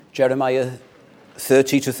Jeremiah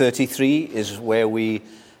 30 to 33 is where we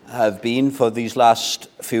have been for these last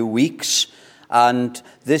few weeks. And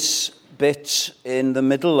this bit in the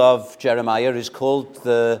middle of Jeremiah is called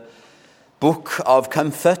the Book of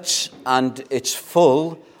Comfort, and it's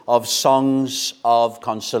full of songs of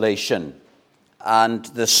consolation. And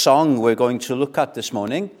the song we're going to look at this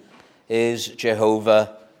morning is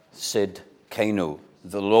Jehovah Sidkenu,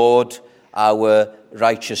 the Lord our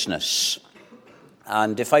righteousness.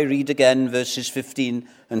 And if I read again verses 15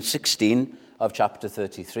 and 16 of chapter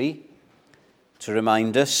 33, to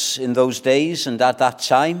remind us, in those days and at that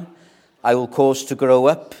time, I will cause to grow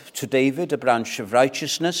up to David a branch of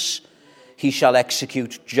righteousness. He shall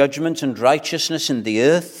execute judgment and righteousness in the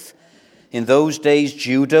earth. In those days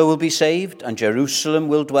Judah will be saved, and Jerusalem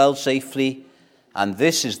will dwell safely. And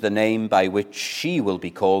this is the name by which she will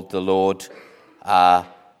be called, the Lord our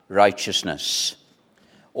righteousness.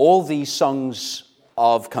 All these songs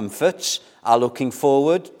of comfort are looking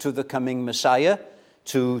forward to the coming Messiah,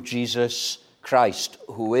 to Jesus Christ,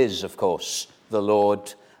 who is, of course, the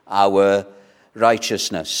Lord our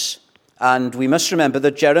righteousness. And we must remember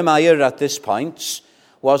that Jeremiah at this point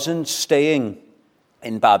wasn't staying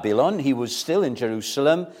in Babylon. He was still in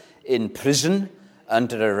Jerusalem, in prison,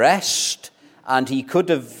 under arrest, and he could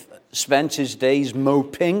have spent his days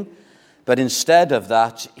moping, but instead of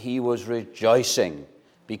that, he was rejoicing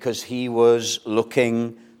because he was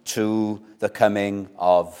looking to the coming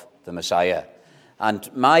of the Messiah. And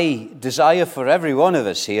my desire for every one of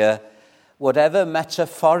us here, whatever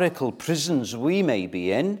metaphorical prisons we may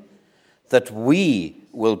be in, that we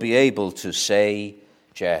will be able to say,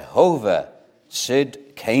 Jehovah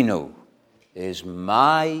Sidkenu is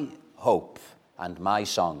my hope and my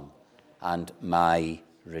song and my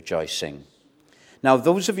rejoicing. Now,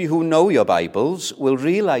 those of you who know your Bibles will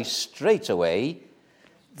realize straight away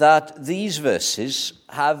that these verses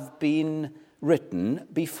have been written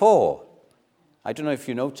before. I don't know if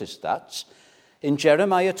you noticed that. In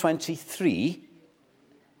Jeremiah 23,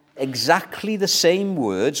 exactly the same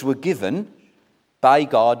words were given by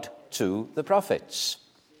God to the prophets.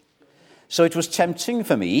 So it was tempting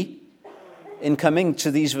for me, in coming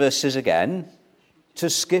to these verses again, to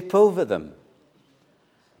skip over them.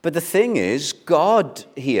 But the thing is, God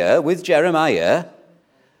here, with Jeremiah,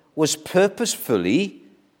 was purposefully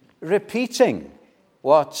repeating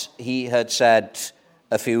what he had said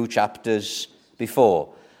a few chapters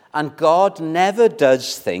before. And God never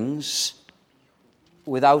does things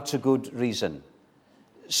without a good reason.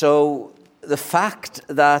 So the fact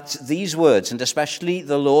that these words, and especially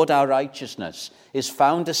the Lord our righteousness, is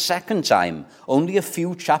found a second time, only a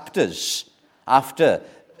few chapters after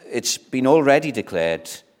it's been already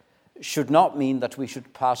declared, should not mean that we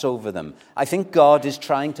should pass over them. I think God is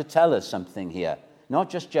trying to tell us something here. Not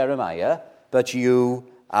just Jeremiah, but you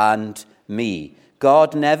and me.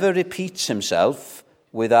 God never repeats himself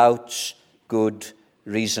without good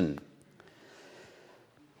reason.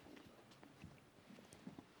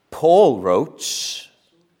 Paul wrote,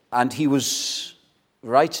 and he was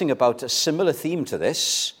writing about a similar theme to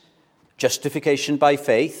this, justification by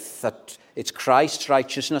faith, that it's Christ's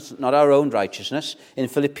righteousness, not our own righteousness. In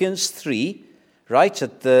Philippians 3, right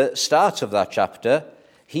at the start of that chapter,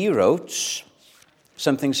 he wrote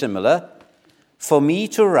something similar. For me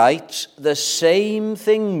to write the same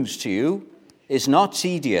things to you is not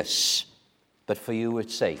tedious, but for you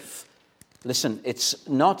it's safe. Listen, it's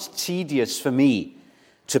not tedious for me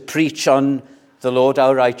to preach on the Lord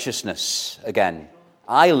our righteousness again.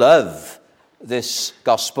 I love this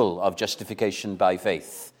gospel of justification by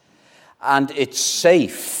faith, and it's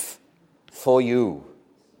safe for you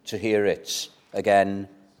to hear it again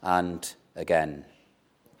and again.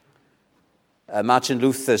 Martin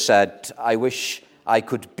Luther said, I wish I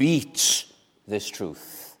could beat this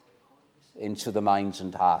truth into the minds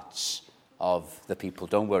and hearts of the people.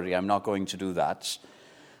 Don't worry, I'm not going to do that.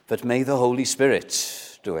 But may the Holy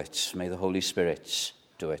Spirit do it. May the Holy Spirit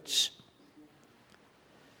do it.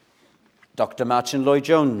 Dr. Martin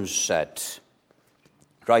Lloyd-Jones said,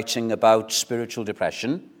 writing about spiritual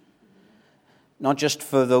depression, not just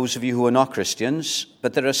for those of you who are not Christians,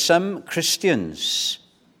 but there are some Christians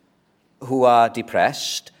who are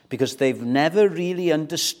depressed because they've never really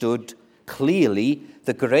understood clearly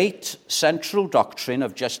the great central doctrine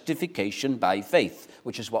of justification by faith,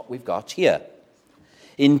 which is what we've got here.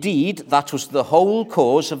 Indeed, that was the whole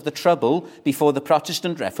cause of the trouble before the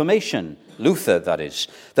Protestant Reformation. Luther, that is.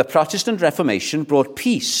 The Protestant Reformation brought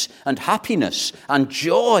peace and happiness and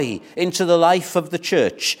joy into the life of the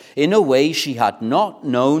church in a way she had not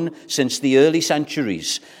known since the early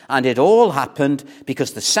centuries. And it all happened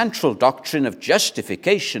because the central doctrine of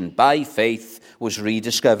justification by faith was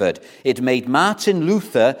rediscovered. It made Martin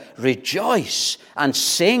Luther rejoice and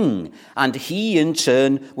sing, and he in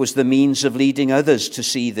turn was the means of leading others to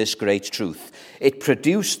see this great truth. It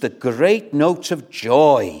produced the great note of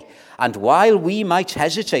joy. And while we might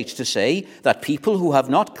hesitate to say that people who have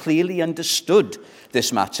not clearly understood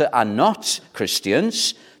this matter are not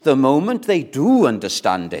Christians, the moment they do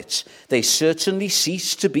understand it, they certainly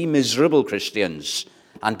cease to be miserable Christians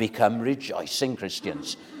and become rejoicing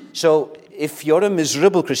Christians. So if you're a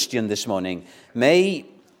miserable Christian this morning, may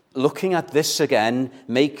looking at this again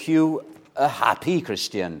make you a happy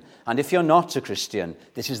Christian. And if you're not a Christian,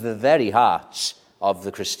 this is the very heart of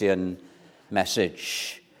the Christian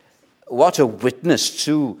message. What a witness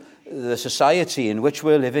to the society in which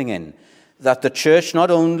we're living in, that the church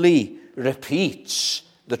not only repeats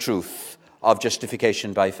the truth of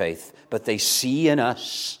justification by faith, but they see in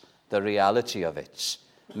us the reality of it,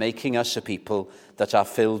 making us a people that are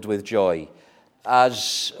filled with joy.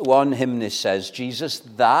 As one hymnist says, Jesus,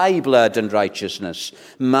 thy blood and righteousness,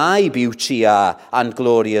 my beauty are and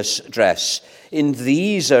glorious dress, in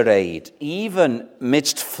these arrayed, even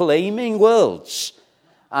midst flaming worlds.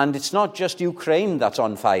 And it's not just Ukraine that's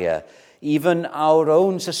on fire. Even our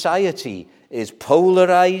own society is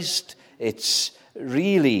polarized. It's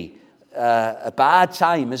really a bad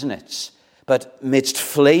time, isn't it? But midst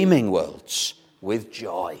flaming worlds, with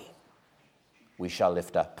joy, we shall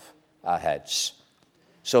lift up our heads.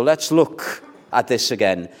 So let's look at this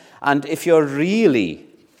again. And if you're really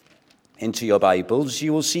into your Bibles,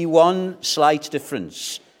 you will see one slight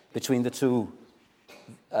difference between the two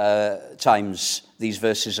times these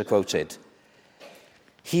verses are quoted.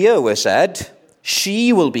 Here we're said,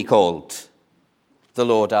 she will be called the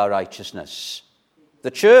Lord our righteousness.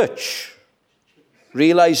 The church,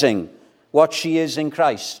 realizing what she is in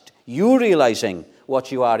Christ. You realizing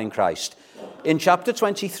what you are in Christ. In chapter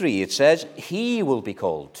 23, it says, he will be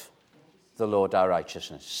called the Lord our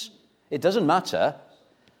righteousness. It doesn't matter.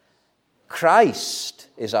 Christ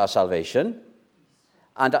is our salvation.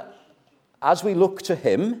 And as we look to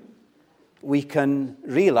him, we can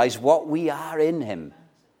realize what we are in him.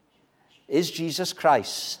 Is Jesus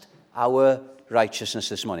Christ our righteousness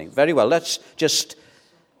this morning? Very well, let's just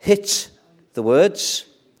hit the words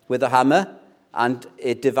with a hammer, and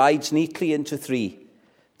it divides neatly into three.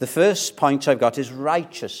 The first point I've got is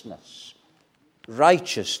righteousness.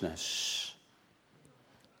 Righteousness.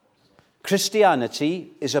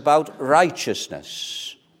 Christianity is about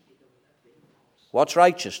righteousness. What's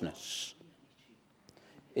righteousness?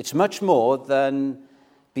 It's much more than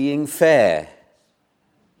being fair.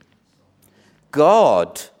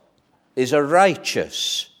 God is a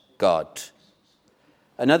righteous God.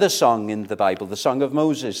 Another song in the Bible, the Song of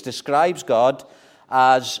Moses, describes God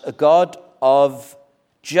as a God of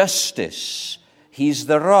justice. He's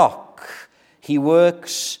the rock. He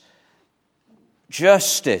works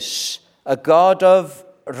justice, a God of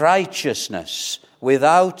righteousness,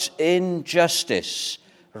 without injustice.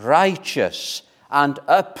 Righteous and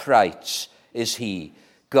upright is he.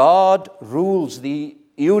 God rules the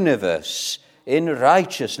universe in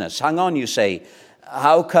righteousness. Hang on, you say.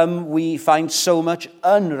 How come we find so much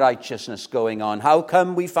unrighteousness going on? How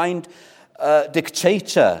come we find a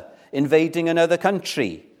dictator invading another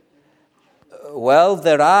country? Well,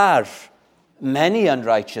 there are many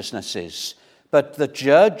unrighteousnesses, but the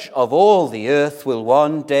judge of all the earth will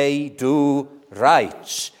one day do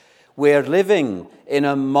right. We're living in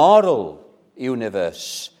a moral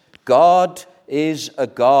universe. God is a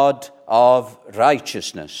God of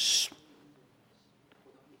righteousness.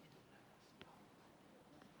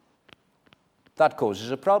 That causes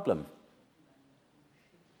a problem,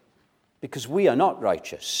 because we are not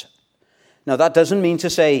righteous. Now, that doesn't mean to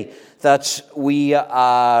say that we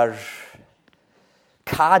are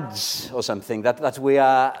cads or something, that we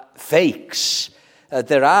are fakes.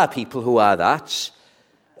 There are people who are that,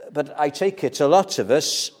 but I take it a lot of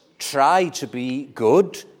us try to be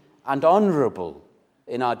good and honourable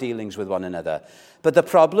in our dealings with one another. But the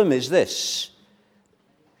problem is this: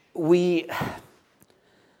 we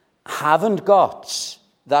haven't got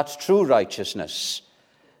that true righteousness.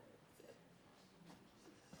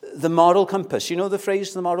 The moral compass, you know the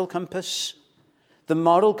phrase, the moral compass? The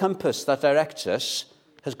moral compass that directs us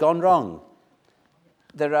has gone wrong.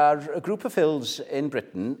 There are a group of hills in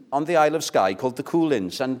Britain on the Isle of Skye called the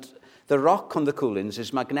Coolins, and the rock on the Coolins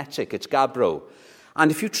is magnetic, it's gabbro.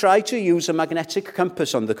 And if you try to use a magnetic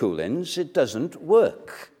compass on the Coolins, it doesn't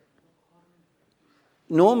work.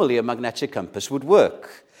 Normally a magnetic compass would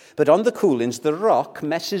work, but on the Coolins, the rock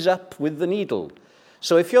messes up with the needle.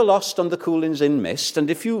 So if you're lost on the Coolins in mist, and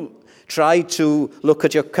if you try to look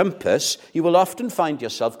at your compass, you will often find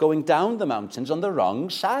yourself going down the mountains on the wrong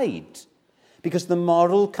side, because the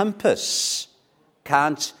moral compass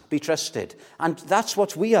can't be trusted. And that's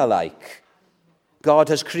what we are like. God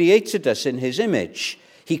has created us in his image.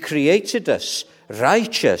 He created us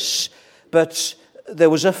righteous, but there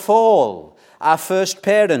was a fall. Our first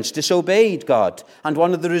parents disobeyed God, and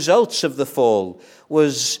one of the results of the fall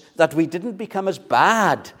was that we didn't become as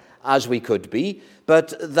bad as we could be,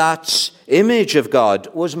 but that image of God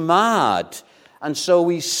was marred. And so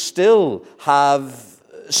we still have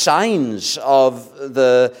signs of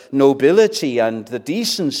the nobility and the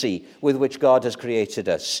decency with which God has created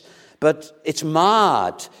us. But it's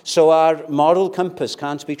marred, so our moral compass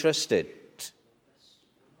can't be trusted.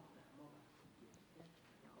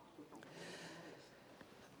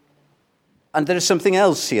 And there is something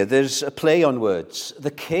else here. There's a play on words.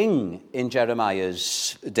 The king in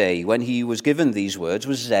Jeremiah's day, when he was given these words,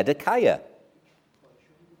 was Zedekiah.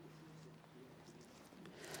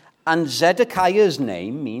 And Zedekiah's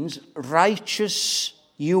name means righteous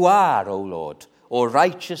you are, O Lord, or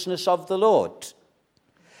righteousness of the Lord.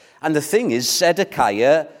 And the thing is,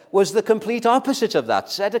 Zedekiah was the complete opposite of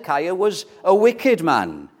that. Zedekiah was a wicked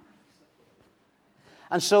man.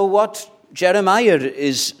 And so what Jeremiah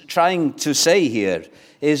is trying to say here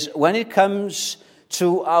is, when it comes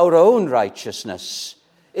to our own righteousness,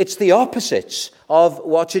 it's the opposite of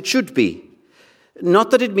what it should be.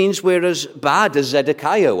 Not that it means we're as bad as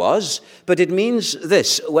Zedekiah was, but it means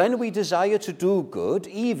this: when we desire to do good,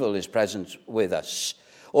 evil is present with us.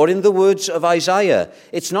 Or in the words of Isaiah,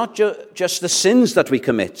 it's not just the sins that we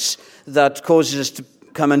commit that causes us to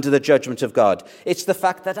come under the judgment of God. It's the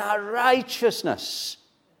fact that our righteousness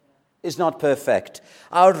is not perfect.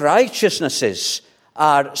 Our righteousnesses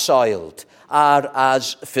are soiled, are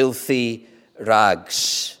as filthy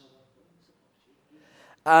rags.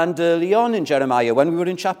 And early on in Jeremiah, when we were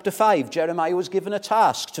in chapter 5, Jeremiah was given a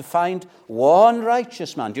task to find one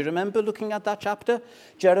righteous man. Do you remember looking at that chapter?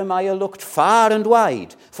 Jeremiah looked far and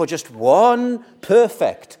wide for just one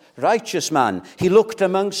perfect, righteous man. He looked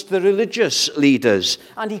amongst the religious leaders,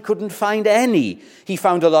 and he couldn't find any. He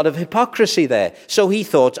found a lot of hypocrisy there. So he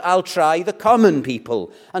thought, I'll try the common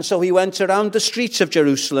people. And so he went around the streets of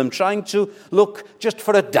Jerusalem trying to look just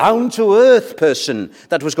for a down-to-earth person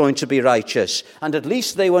that was going to be righteous. And at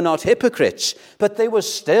least they were not hypocrites, but they were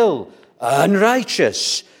still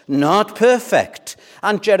unrighteous, not perfect.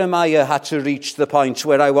 And Jeremiah had to reach the point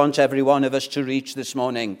where I want every one of us to reach this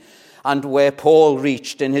morning, and where Paul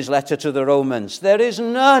reached in his letter to the Romans. There is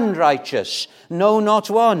none righteous, no, not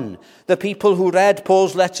one. The people who read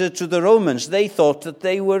Paul's letter to the Romans, they thought that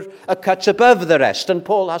they were a cut above the rest. And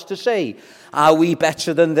Paul has to say, are we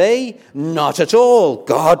better than they? Not at all.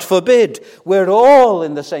 God forbid. We're all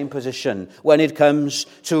in the same position when it comes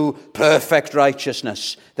to perfect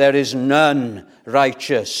righteousness. There is none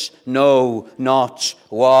righteous, no, not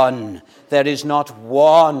one. There is not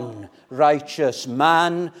one righteous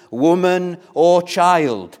man, woman, or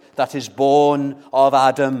child that is born of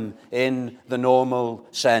Adam in the normal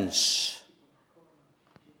sense.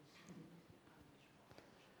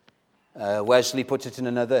 Wesley put it in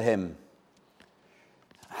another hymn.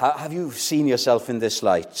 Have you seen yourself in this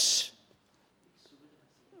light?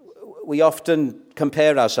 We often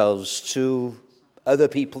compare ourselves to other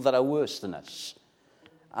people that are worse than us,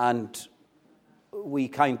 and we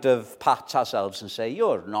kind of pat ourselves and say,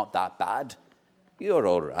 you're not that bad. You're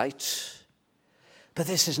all right. But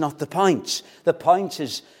this is not the point. The point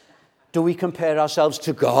is, do we compare ourselves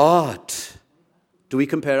to God? Do we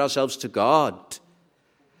compare ourselves to God?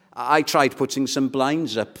 I tried putting some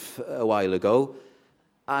blinds up a while ago,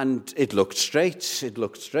 and it looked straight. It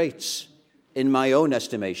looked straight in my own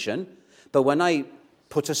estimation. But when I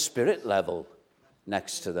put a spirit level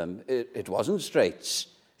next to them, it wasn't straight.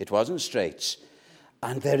 It wasn't straight.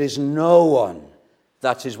 And there is no one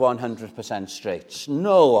that is 100% straight.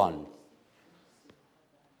 No one.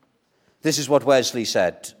 This is what Wesley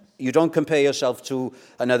said. You don't compare yourself to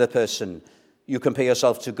another person. You compare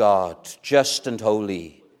yourself to God. Just and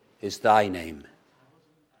holy is thy name.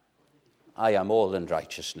 I am all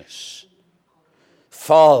unrighteousness.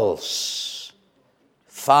 False,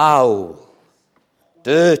 foul,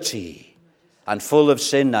 dirty, and full of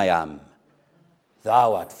sin I am.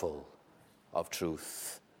 Thou art full of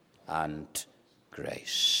truth and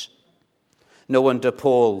grace. No wonder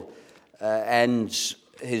Paul ends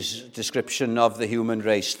his description of the human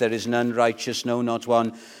race. There is none righteous, no, not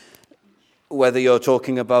one. Whether you're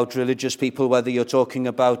talking about religious people, whether you're talking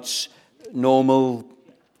about normal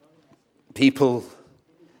people,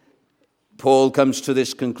 Paul comes to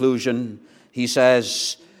this conclusion. He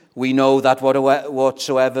says, We know that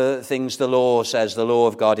whatsoever things the law says, the law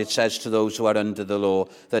of God, it says to those who are under the law,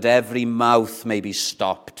 that every mouth may be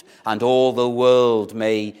stopped and all the world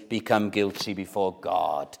may become guilty before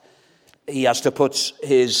God. He has to put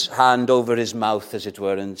his hand over his mouth, as it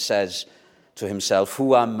were, and says to himself,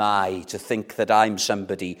 who am I to think that I'm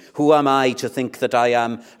somebody? Who am I to think that I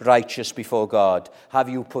am righteous before God? Have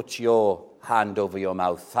you put your hand over your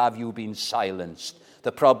mouth? Have you been silenced?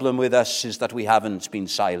 The problem with us is that we haven't been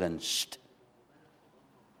silenced.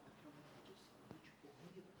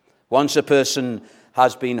 Once a person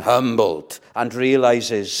has been humbled and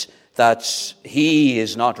realizes that he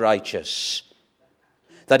is not righteous,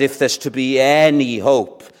 that if there's to be any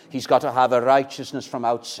hope, he's got to have a righteousness from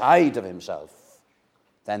outside of himself,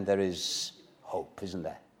 then there is hope, isn't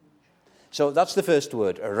there? So that's the first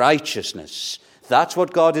word, righteousness. That's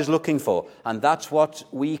what God is looking for, and that's what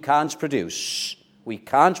we can't produce. We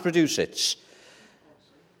can't produce it.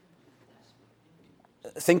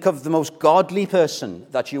 Think of the most godly person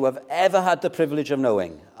that you have ever had the privilege of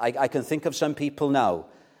knowing. I can think of some people now,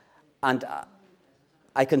 and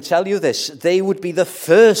I can tell you this, they would be the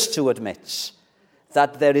first to admit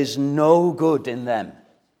that there is no good in them.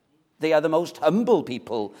 They are the most humble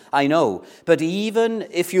people I know. But even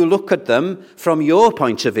if you look at them from your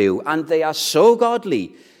point of view, and they are so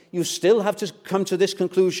godly, you still have to come to this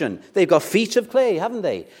conclusion. They've got feet of clay, haven't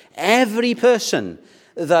they? Every person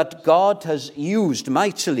that God has used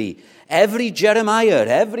mightily, every Jeremiah,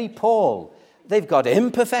 every Paul, they've got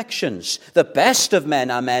imperfections. The best of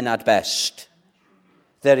men are men at best.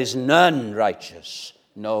 There is none righteous,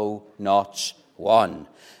 no, not one.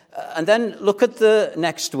 And then look at the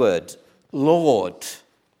next word, Lord.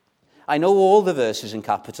 I know all the verses in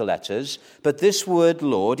capital letters, but this word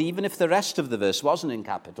Lord, even if the rest of the verse wasn't in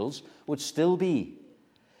capitals, would still be.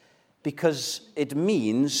 Because it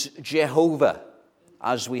means Jehovah,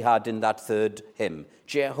 as we had in that third hymn.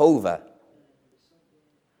 Jehovah.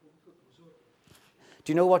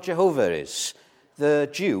 Do you know what Jehovah is? The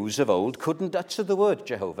Jews of old couldn't utter the word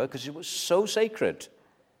Jehovah because it was so sacred.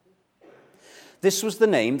 This was the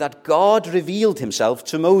name that God revealed himself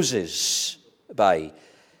to Moses by.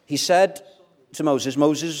 He said to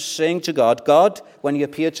Moses saying to God, when he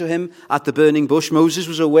appeared to him at the burning bush, Moses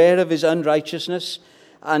was aware of his unrighteousness,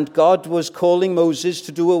 and God was calling Moses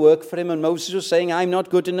to do a work for him, and Moses was saying, I'm not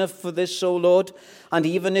good enough for this, O Lord, and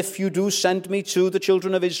even if you do send me to the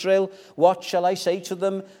children of Israel, what shall I say to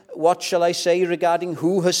them? What shall I say regarding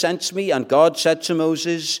who has sent me? And God said to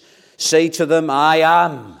Moses, say to them, I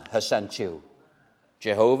am has sent you.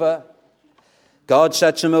 Jehovah. God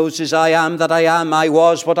said to Moses, I am that I am, I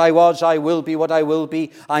was what I was, I will be what I will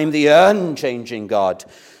be. I'm the unchanging God.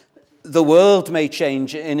 The world may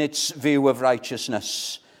change in its view of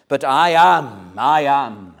righteousness, but I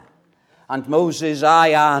am. And Moses, I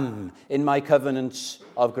am in my covenant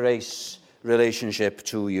of grace relationship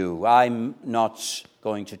to you. I'm not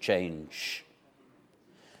going to change.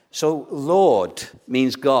 So Lord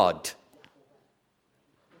means God.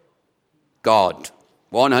 God,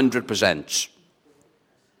 100%.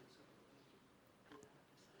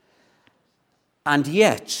 And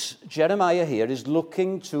yet, Jeremiah here is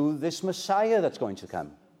looking to this Messiah that's going to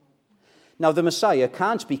come. Now, the Messiah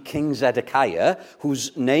can't be King Zedekiah,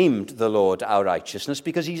 who's named the Lord our righteousness,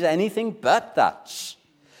 because he's anything but that.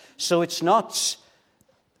 So it's not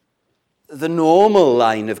the normal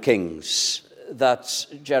line of kings that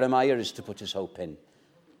Jeremiah is to put his hope in.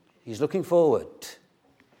 He's looking forward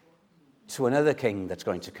to another king that's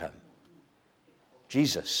going to come,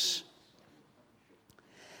 Jesus.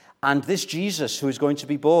 And this Jesus who is going to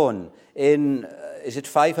be born in,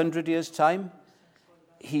 500 years' time?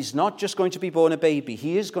 He's not just going to be born a baby.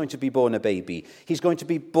 He is going to be born a baby. He's going to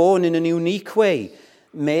be born in a unique way.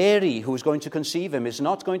 Mary, who is going to conceive him, is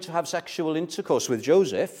not going to have sexual intercourse with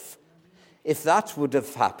Joseph. If that would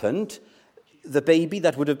have happened, the baby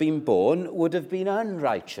that would have been born would have been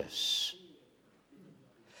unrighteous.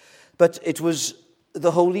 But it was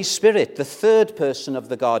the Holy Spirit, the third person of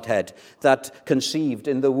the Godhead, that conceived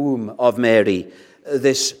in the womb of Mary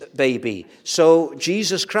this baby. So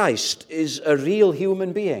Jesus Christ is a real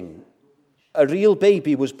human being. A real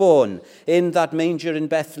baby was born in that manger in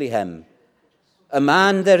Bethlehem. A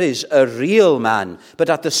man there is, a real man, but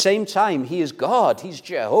at the same time, he is God, he's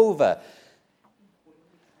Jehovah.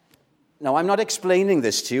 Now, I'm not explaining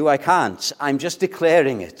this to you, I can't. I'm just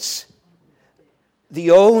declaring it.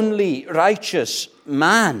 The only righteous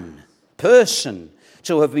person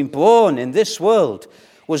to have been born in this world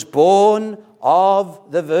was born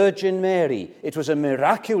of the Virgin Mary. It was a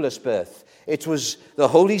miraculous birth. It was the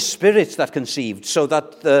Holy Spirit that conceived, so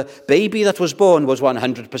that the baby that was born was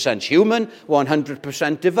 100% human,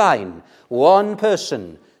 100% divine. One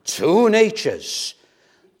person, two natures.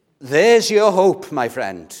 There's your hope, my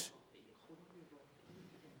friend.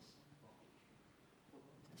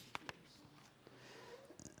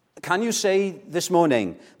 Can you say this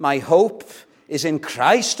morning, my hope is in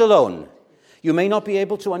Christ alone? You may not be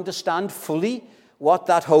able to understand fully what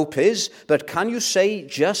that hope is, but can you say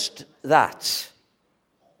just that?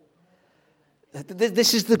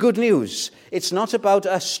 This is the good news. It's not about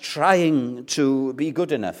us trying to be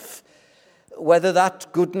good enough. Whether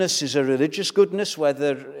that goodness is a religious goodness,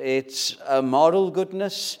 whether it's a moral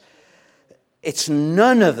goodness, it's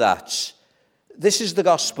none of that. This is the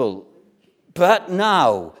gospel. But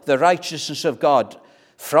now the righteousness of God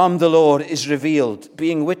from the law is revealed,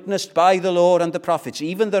 being witnessed by the law and the prophets,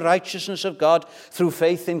 even the righteousness of God through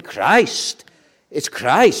faith in Christ. It's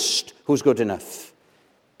Christ who's good enough.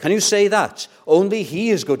 Can you say that? Only he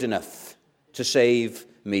is good enough to save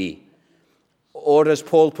me. Or as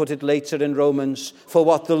Paul put it later in Romans, for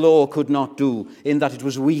what the law could not do, in that it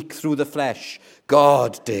was weak through the flesh,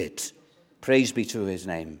 God did. Praise be to his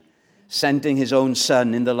name. Sending his own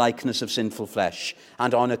Son in the likeness of sinful flesh,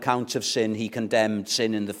 and on account of sin he condemned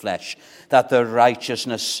sin in the flesh, that the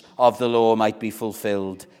righteousness of the law might be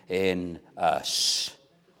fulfilled in us.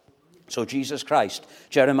 So Jesus Christ,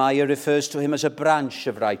 Jeremiah refers to him as a branch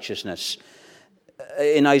of righteousness.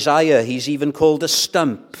 In Isaiah, he's even called a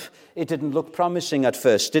stump. It didn't look promising at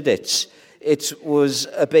first, did it? It was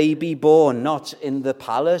a baby born, not in the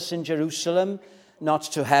palace in Jerusalem, not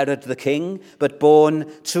to Herod the king, but born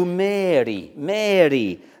to Mary.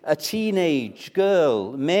 Mary, a teenage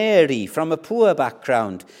girl. Mary, from a poor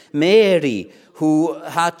background. Mary, who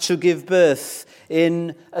had to give birth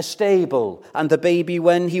in a stable. And the baby,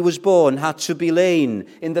 when he was born, had to be lain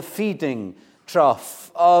in the feeding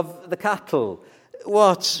trough of the cattle.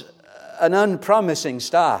 What an unpromising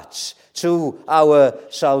start to our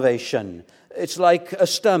salvation. It's like a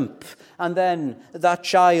stump. And then that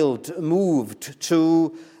child moved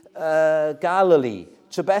to Galilee,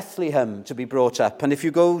 to Bethlehem to be brought up. And if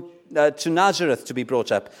you go to Nazareth to be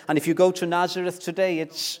brought up, and if you go to Nazareth today,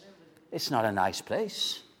 it's not a nice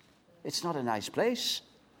place. It's not a nice place.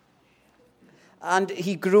 And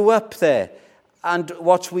he grew up there. And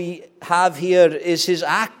what we have here is his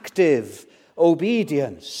active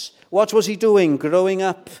obedience. What was he doing growing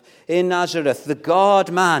up in Nazareth? The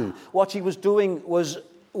God-man. What he was doing was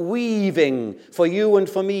weaving for you and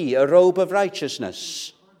for me a robe of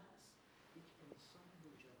righteousness.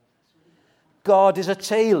 God is a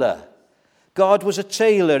tailor. God was a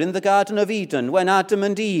tailor in the Garden of Eden. When Adam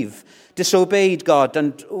and Eve disobeyed God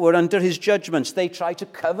and were under his judgments, they tried to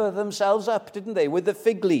cover themselves up, didn't they, with the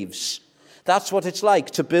fig leaves. That's what it's like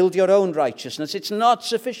to build your own righteousness. It's not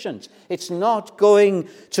sufficient. It's not going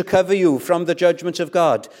to cover you from the judgment of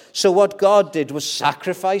God. So what God did was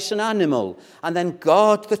sacrifice an animal. And then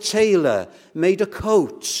God, the tailor, made a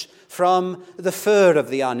coat from the fur of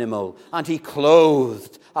the animal. And he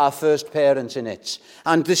clothed our first parents in it.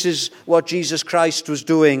 And this is what Jesus Christ was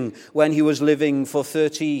doing when he was living for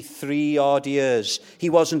 33 odd years. He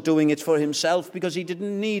wasn't doing it for himself because he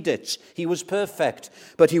didn't need it. He was perfect.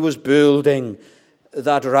 But he was building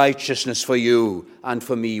that righteousness for you and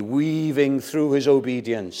for me, weaving through his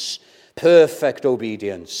obedience, perfect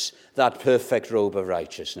obedience, that perfect robe of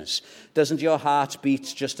righteousness. Doesn't your heart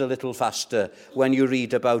beat just a little faster when you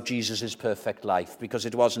read about Jesus' perfect life? Because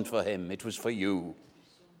it wasn't for him, it was for you.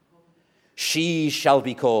 She shall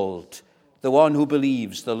be called the one who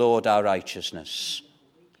believes the Lord our righteousness.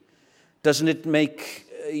 Doesn't it make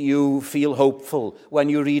you feel hopeful when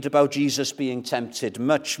you read about Jesus being tempted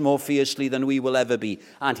much more fiercely than we will ever be,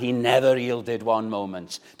 and he never yielded one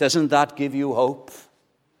moment? Doesn't that give you hope?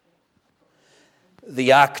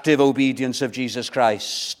 The active obedience of Jesus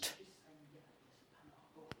Christ.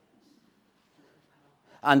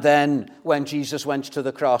 And then when Jesus went to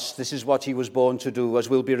the cross, this is what he was born to do, as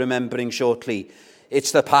we'll be remembering shortly.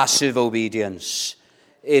 It's the passive obedience.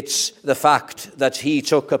 It's the fact that he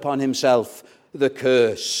took upon himself the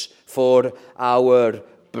curse for our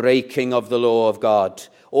breaking of the law of God.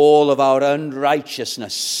 All of our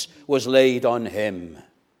unrighteousness was laid on him.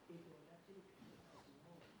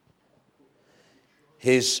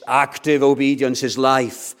 His active obedience, his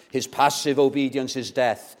life, his passive obedience, his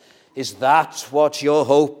death. Is that what your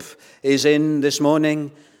hope is in this morning?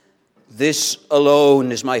 This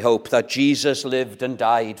alone is my hope, that Jesus lived and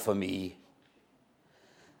died for me.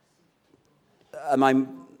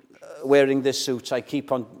 I'm wearing this suit. I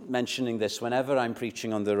keep on mentioning this whenever I'm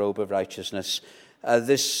preaching on the robe of righteousness.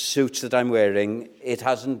 this suit that I'm wearing, it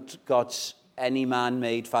hasn't got any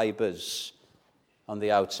man-made fibres on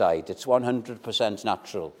the outside. It's 100%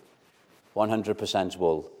 natural, 100%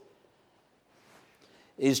 wool.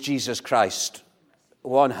 Is Jesus Christ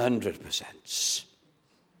 100%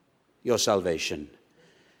 your salvation?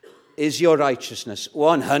 Is your righteousness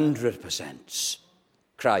 100%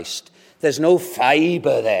 Christ? There's no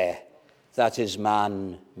fibre there that is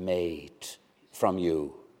man-made from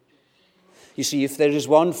you. You see, if there is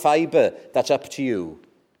one fibre that's up to you,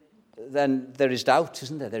 then there is doubt,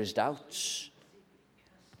 isn't there? There is doubt.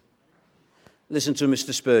 Listen to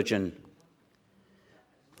Mr. Spurgeon.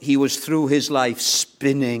 He was through his life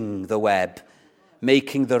spinning the web,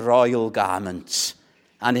 making the royal garment,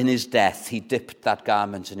 and in his death he dipped that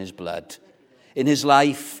garment in his blood. In his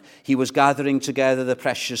life he was gathering together the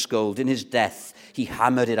precious gold. In his death he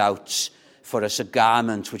hammered it out for us, a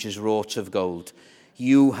garment which is wrought of gold.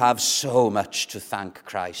 You have so much to thank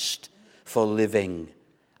Christ for living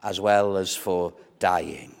as well as for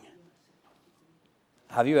dying.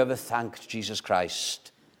 Have you ever thanked Jesus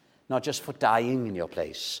Christ, not just for dying in your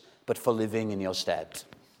place, but for living in your stead?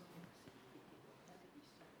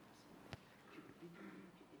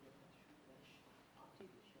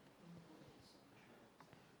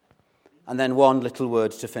 And then one little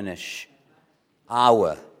word to finish.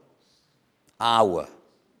 Our.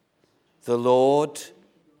 The Lord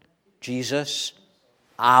Jesus,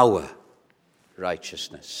 our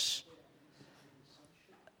righteousness.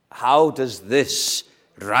 How does this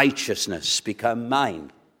righteousness become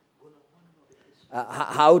mine?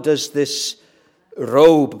 How does this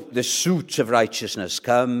robe, the suit of righteousness,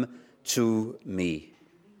 come to me?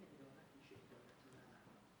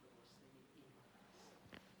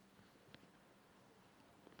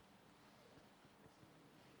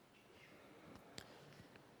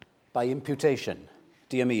 By imputation.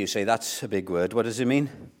 Dear me, you say, that's a big word. What does it mean?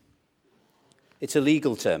 It's a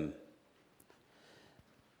legal term.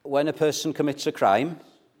 When a person commits a crime,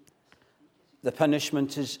 the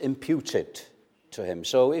punishment is imputed to him.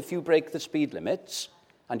 So if you break the speed limits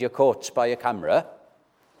and you're caught by a camera,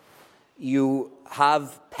 you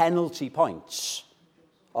have penalty points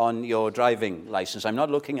on your driving license. I'm not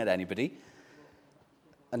looking at anybody,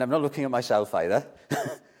 and I'm not looking at myself either.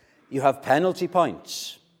 You have penalty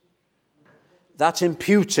points. That's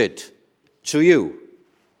imputed to you.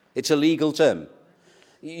 It's a legal term.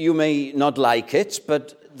 You may not like it,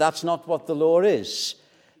 but that's not what the law is.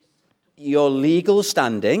 Your legal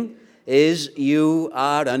standing is you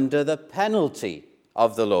are under the penalty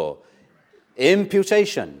of the law.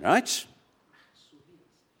 Imputation, right?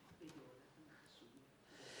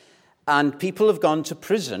 And people have gone to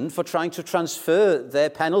prison for trying to transfer their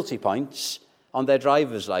penalty points on their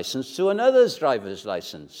driver's license to another's driver's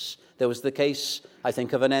license. There was the case, I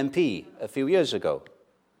think, of an MP a few years ago.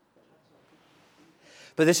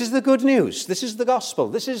 But this is the good news. This is the gospel.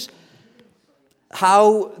 This is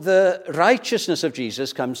how the righteousness of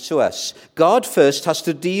Jesus comes to us. God first has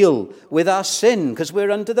to deal with our sin because we're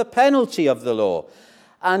under the penalty of the law.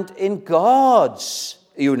 And in God's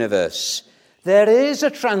universe, there is a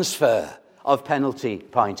transfer of penalty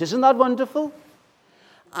points. Isn't that wonderful?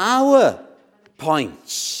 Our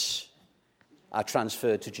points are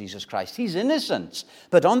transferred to Jesus Christ. He's innocent,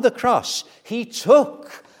 but on the cross, he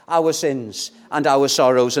took our sins and our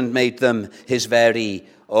sorrows and made them his very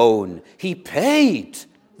own. He paid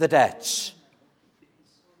the debts.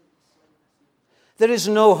 There is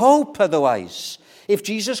no hope otherwise. If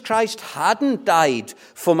Jesus Christ hadn't died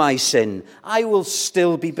for my sin, I will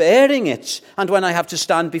still be bearing it. And when I have to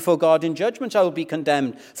stand before God in judgment, I will be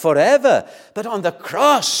condemned forever. But on the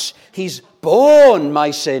cross, he's borne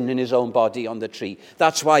my sin in his own body on the tree.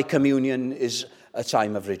 That's why communion is a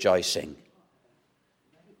time of rejoicing.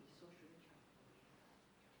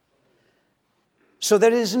 So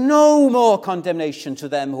there is no more condemnation to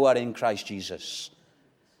them who are in Christ Jesus,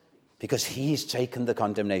 because he's taken the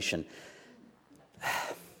condemnation.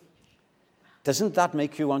 Doesn't that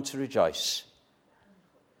make you want to rejoice?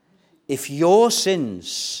 If your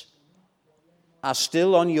sins are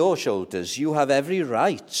still on your shoulders, you have every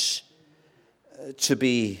right to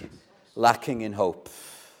be lacking in hope.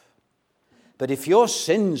 But if your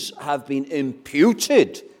sins have been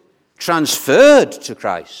imputed, transferred to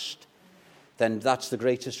Christ, then that's the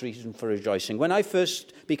greatest reason for rejoicing. When I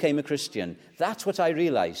first became a Christian, that's what I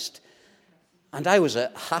realized. And I was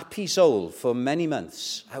a happy soul for many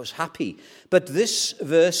months. I was happy. But this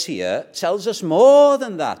verse here tells us more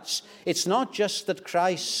than that. It's not just that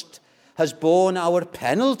Christ has borne our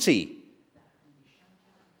penalty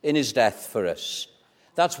in his death for us.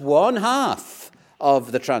 That's one half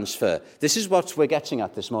of the transfer. This is what we're getting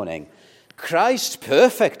at this morning. Christ's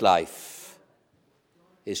perfect life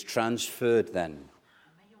is transferred then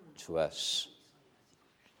to us.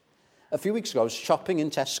 A few weeks ago, I was shopping in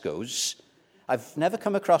Tesco's. I've never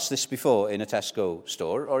come across this before in a Tesco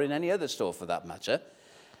store, or in any other store for that matter.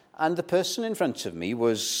 And the person in front of me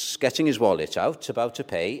was getting his wallet out, about to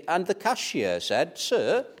pay, and the cashier said,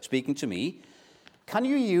 "Sir," speaking to me, "can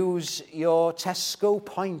you use your Tesco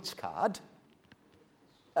point card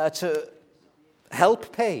to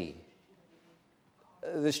help pay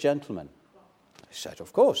this gentleman?" I said,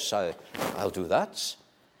 "Of course, I'll do that."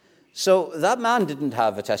 So that man didn't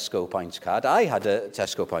have a Tesco points card. I had a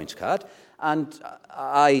Tesco points card, and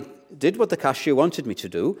I did what the cashier wanted me to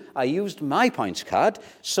do. I used my points card,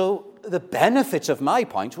 so the benefit of my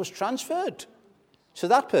point was transferred to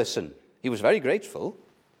that person. He was very grateful.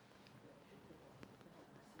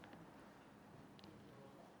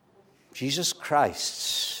 Jesus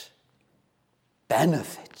Christ's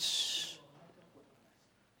benefits,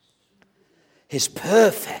 his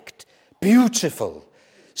perfect, beautiful,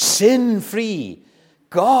 sin-free,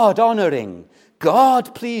 God-honoring,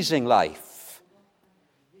 God-pleasing life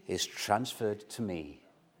is transferred to me,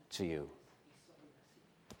 to you.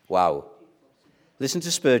 Wow. Listen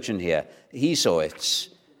to Spurgeon here. He saw it.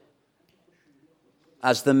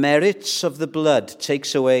 As the merits of the blood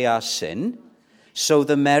takes away our sin, so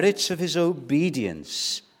the merits of his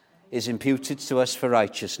obedience is imputed to us for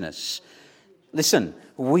righteousness. Listen,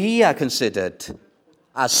 we are considered,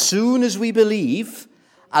 as soon as we believe,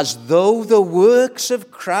 as though the works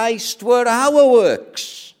of Christ were our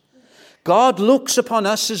works. God looks upon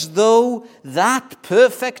us as though that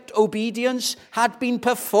perfect obedience had been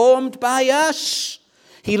performed by us.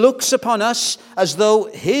 He looks upon us as though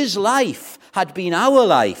his life had been our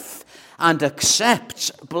life, and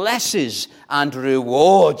accepts, blesses, and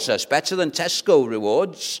rewards us, better than Tesco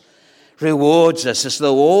rewards us as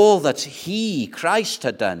though all that he, Christ,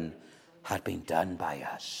 had done had been done by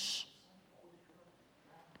us.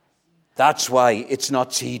 That's why it's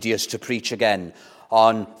not tedious to preach again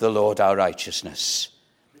on the Lord our righteousness.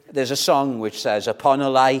 There's a song which says, "Upon a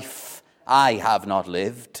life I have not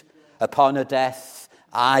lived, upon a death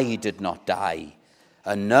I did not die.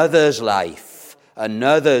 Another's life,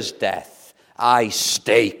 another's death, I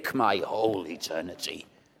stake my whole eternity."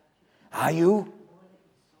 Are you?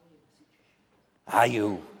 Are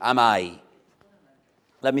you? Am I?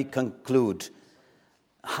 Let me conclude.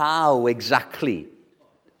 How exactly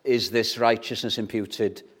is this righteousness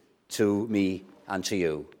imputed to me and to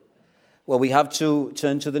you? Well, we have to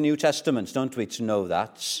turn to the New Testament, don't we, to know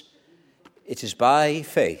that. It is by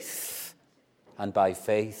faith, and by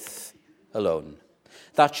faith alone.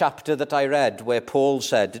 That chapter that I read where Paul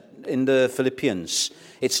said in the Philippians,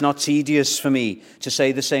 "It's not tedious for me to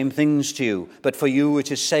say the same things to you, but for you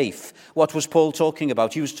it is safe." What was Paul talking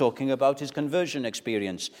about? He was talking about his conversion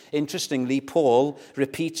experience. Interestingly, Paul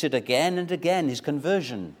repeated again and again his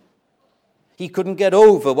conversion. He couldn't get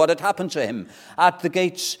over what had happened to him at the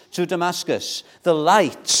gates to Damascus, the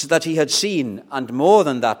lights that he had seen, and more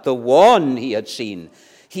than that, the one he had seen.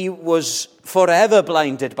 He was forever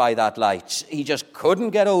blinded by that light. He just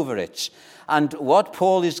couldn't get over it. And what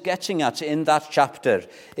Paul is getting at in that chapter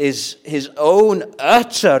is his own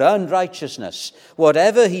utter unrighteousness.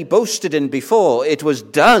 Whatever he boasted in before, it was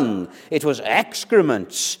dung, it was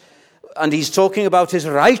excrement. And he's talking about his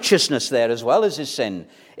righteousness there as well as his sin.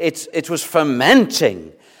 It was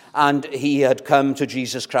fermenting. And he had come to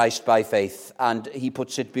Jesus Christ by faith. And he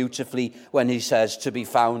puts it beautifully when he says, "To be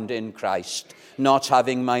found in Christ, not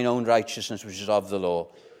having mine own righteousness which is of the law,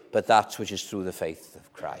 but that which is through the faith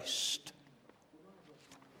of Christ."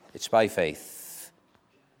 It's by faith.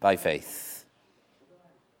 By faith.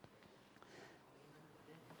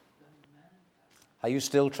 Are you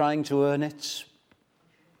still trying to earn it?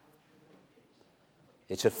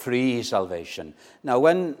 It's a free salvation. Now,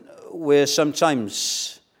 when we're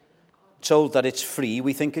sometimes told that it's free,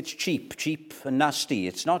 we think it's cheap and nasty.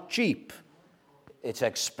 It's not cheap. It's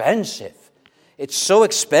expensive. It's so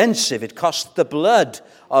expensive, it cost the blood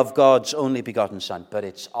of God's only begotten Son, but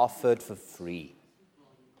it's offered for free.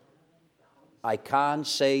 I can't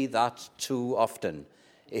say that too often.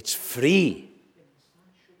 It's free.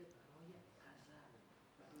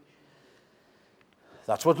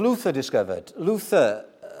 That's what Luther discovered. Luther,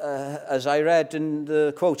 as I read in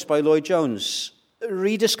the quotes by Lloyd Jones,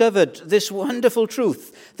 rediscovered this wonderful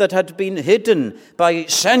truth that had been hidden by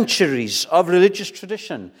centuries of religious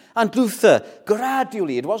tradition. And Luther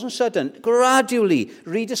gradually, it wasn't sudden, gradually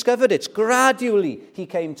rediscovered it. Gradually he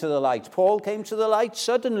came to the light. Paul came to the light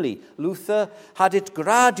suddenly. Luther had it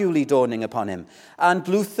gradually dawning upon him. And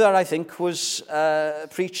Luther, I think, was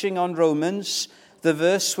preaching on Romans, the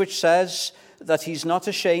verse which says that he's not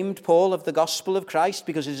ashamed, Paul, of the gospel of Christ,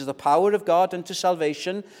 because it is the power of God unto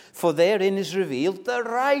salvation, for therein is revealed the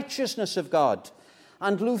righteousness of God.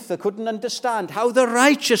 And Luther couldn't understand how the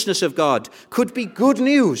righteousness of God could be good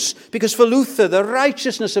news, because for Luther, the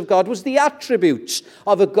righteousness of God was the attributes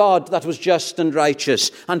of a God that was just and righteous.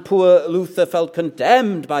 And poor Luther felt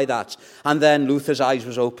condemned by that. And then Luther's eyes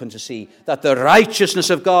was open to see that the righteousness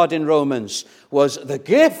of God in Romans was the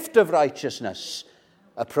gift of righteousness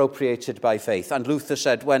appropriated by faith. And Luther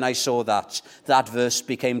said, when I saw that, that verse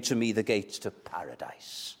became to me the gate to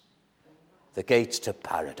paradise. The gate to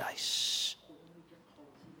paradise.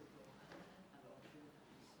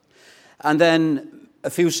 And then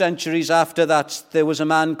a few centuries after that, there was a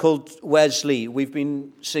man called Wesley. We've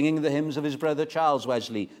been singing the hymns of his brother Charles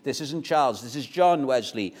Wesley. This isn't Charles, this is John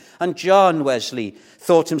Wesley. And John Wesley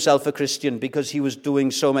thought himself a Christian because he was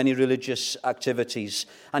doing so many religious activities.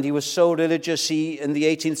 And he was so religious, he, in the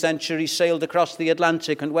 18th century, sailed across the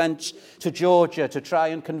Atlantic and went to Georgia to try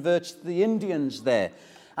and convert the Indians there.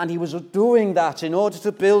 And he was doing that in order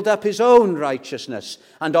to build up his own righteousness.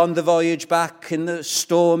 And on the voyage back in the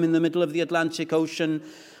storm in the middle of the Atlantic Ocean,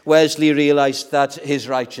 Wesley realized that his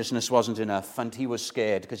righteousness wasn't enough, and he was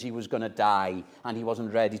scared because he was going to die, and he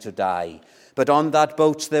wasn't ready to die. But on that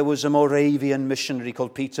boat there was a Moravian missionary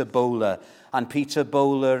called Peter Böhler, and Peter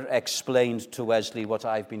Böhler explained to Wesley what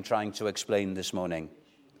I've been trying to explain this morning.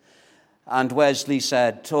 And Wesley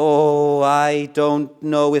said, oh, I don't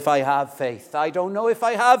know if I have faith. I don't know if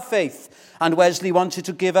I have faith. And Wesley wanted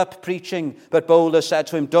to give up preaching, but Böhler said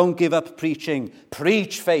to him, don't give up preaching.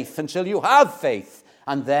 Preach faith until you have faith,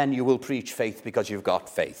 and then you will preach faith because you've got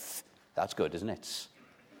faith. That's good, isn't it?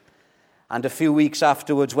 And a few weeks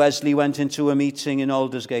afterwards, Wesley went into a meeting in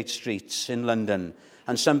Aldersgate Street in London,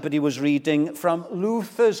 and somebody was reading from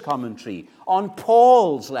Luther's commentary on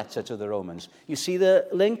Paul's letter to the Romans. You see the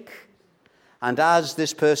link? And as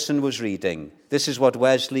this person was reading, this is what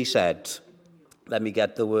Wesley said. Let me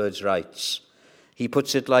get the words right. He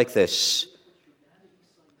puts it like this.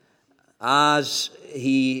 As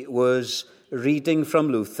he was reading from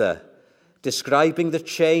Luther, describing the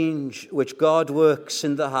change which God works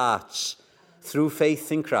in the hearts through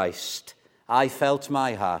faith in Christ, I felt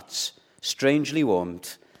my heart strangely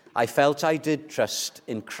warmed. I felt I did trust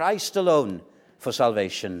in Christ alone for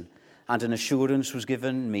salvation, and an assurance was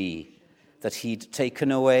given me that he'd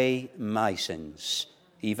taken away my sins,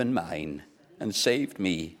 even mine, and saved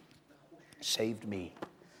me. Saved me.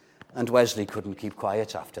 And Wesley couldn't keep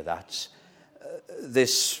quiet after that.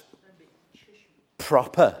 This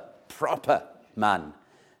proper man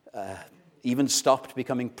even stopped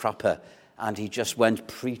becoming proper, and he just went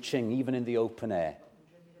preaching, even in the open air.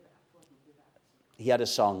 He had a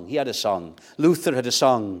song. Luther had a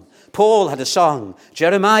song. Paul had a song.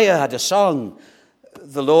 Jeremiah had a song.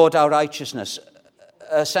 The Lord our righteousness.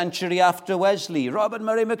 A century after Wesley, Robert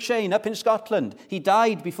Murray McCheyne up in Scotland. He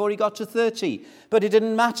died before he got to 30. But it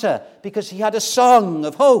didn't matter because he had a song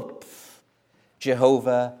of hope.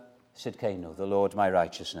 Jehovah Sidkenu, the Lord my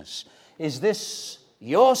righteousness. Is this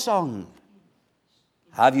your song?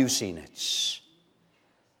 Have you seen it?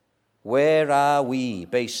 Where are we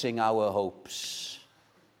basing our hopes?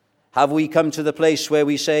 Have we come to the place where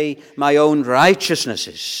we say, my own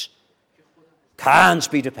righteousnesses can't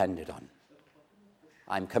be depended on?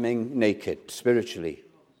 I'm coming naked spiritually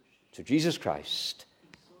to Jesus Christ,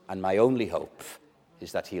 and my only hope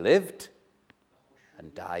is that he lived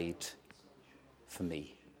and died for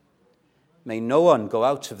me. May no one go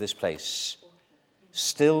out of this place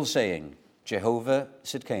still saying, Jehovah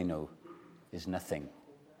Sidkenu is nothing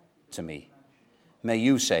to me. May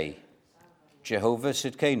you say, Jehovah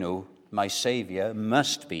Sidkenu, my Saviour,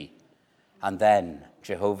 must be, and then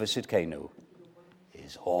Jehovah Sidkenu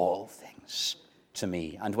is all things to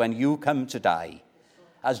me. And when you come to die,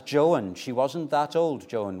 as Joan, she wasn't that old,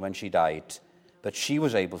 Joan, when she died, but she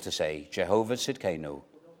was able to say, Jehovah Sidkenu,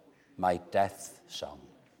 my death song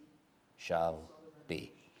shall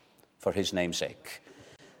be, for his name's sake.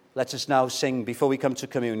 Let us now sing, before we come to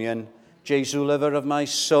communion, Jesu, lover of my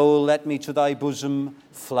soul, let me to thy bosom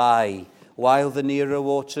fly, while the nearer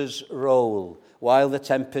waters roll, while the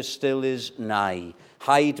tempest still is nigh.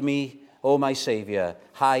 Hide me, O my Saviour,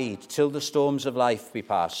 hide till the storms of life be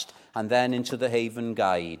past, and then into the haven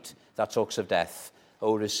guide that talks of death.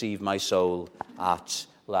 O receive my soul at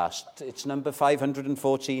last. It's number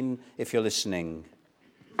 514 if you're listening.